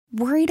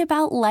Worried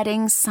about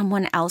letting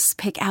someone else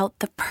pick out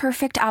the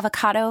perfect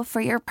avocado for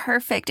your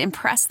perfect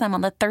impress them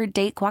on the third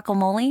date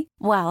guacamole?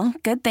 Well,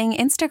 good thing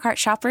Instacart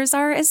shoppers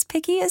are as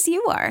picky as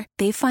you are.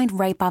 They find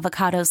ripe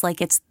avocados like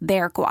it's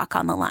their guac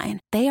on the line.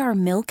 They are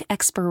milk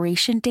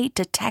expiration date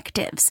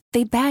detectives.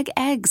 They bag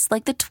eggs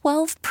like the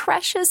 12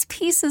 precious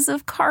pieces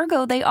of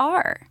cargo they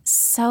are.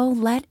 So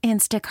let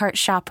Instacart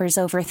shoppers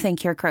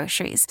overthink your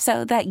groceries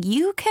so that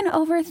you can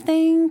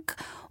overthink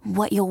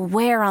what you'll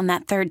wear on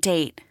that third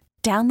date.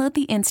 Download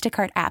the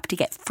Instacart app to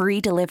get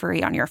free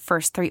delivery on your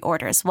first 3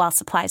 orders while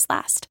supplies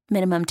last.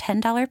 Minimum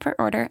 $10 per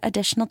order.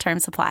 Additional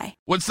terms apply.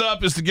 What's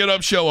up? It's the Get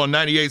Up Show on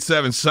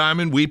 98.7.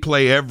 Simon, we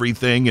play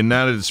everything, and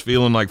now that it's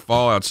feeling like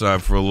fall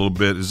outside for a little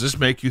bit, does this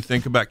make you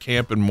think about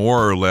camping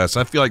more or less?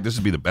 I feel like this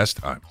would be the best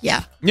time.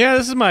 Yeah. Yeah,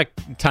 this is my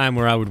time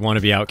where I would want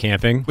to be out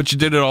camping. But you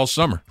did it all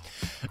summer.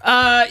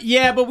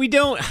 Yeah, but we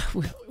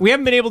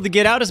haven't been able to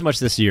get out as much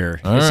this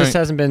year. All This right. just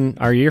hasn't been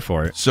our year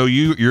for it. So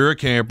you're a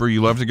camper.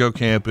 You love to go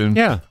camping.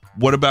 Yeah.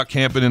 What about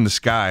camping in the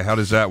sky? How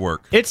does that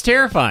work? It's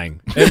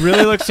terrifying. It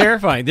really looks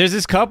terrifying. There's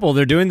this couple,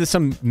 they're doing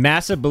some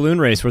massive balloon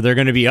race where they're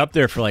going to be up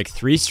there for like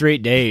 3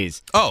 straight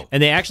days. Oh.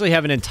 And they actually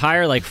have an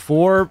entire like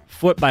 4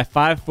 foot by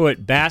 5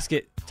 foot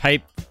basket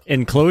type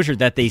enclosure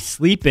that they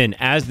sleep in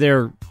as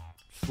they're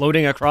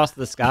floating across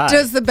the sky.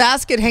 Does the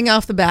basket hang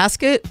off the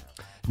basket?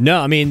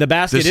 No, I mean, the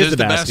basket This is is the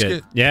the basket.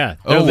 basket? Yeah.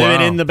 They're Oh,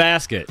 living wow. in the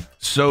basket.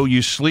 So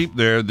you sleep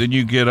there, then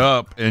you get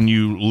up, and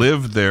you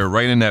live there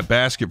right in that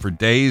basket for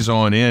days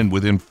on end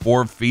within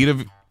 4 feet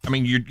of... I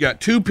mean, you got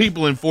 2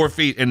 people in 4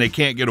 feet, and they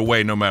can't get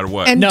away no matter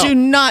what. And No. do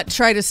not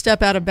try to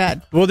step out of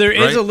bed. Well, there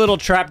is Right? a little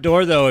trap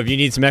door, though, if you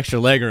need some extra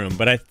leg room.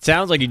 But it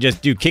sounds like you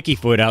just do kicky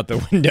foot out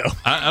the window.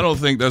 I don't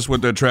think that's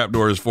what that trap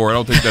door is for. I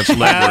don't think that's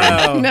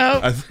leg room. No.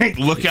 I think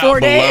look out 4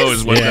 below days?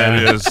 is what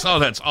Yeah. that is. Oh,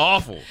 that's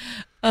awful.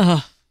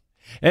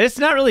 And it's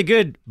not really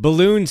good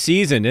balloon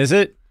season, is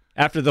it?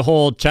 After the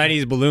whole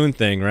Chinese balloon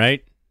thing,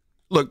 right?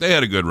 Look, they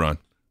had a good run.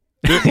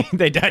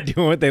 They died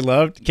doing what they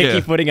loved, kicky Yeah.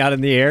 footing out in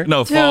the air.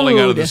 No, falling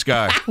out of the Dude.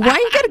 sky. Why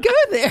you gotta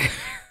go there?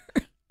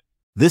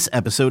 This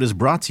episode is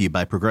brought to you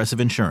by Progressive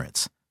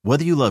Insurance.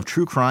 Whether you love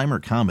true crime or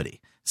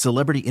comedy,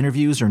 celebrity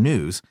interviews or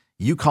news,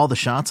 you call the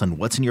shots on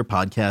what's in your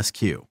podcast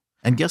queue.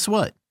 And guess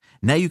what?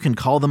 Now you can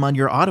call them on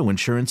your auto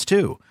insurance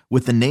too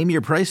with the Name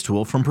Your Price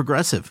tool from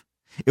Progressive.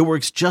 It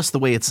works just the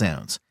way it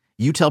sounds.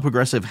 You tell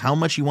Progressive how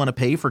much you want to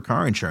pay for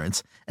car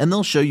insurance, and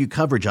they'll show you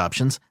coverage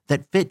options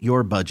that fit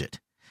your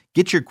budget.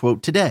 Get your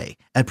quote today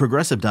at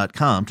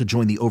Progressive.com to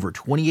join the over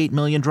 28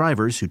 million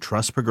drivers who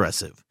trust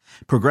Progressive.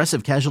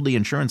 Progressive Casualty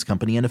Insurance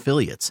Company and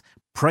Affiliates.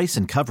 Price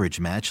and coverage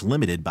match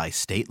limited by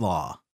state law.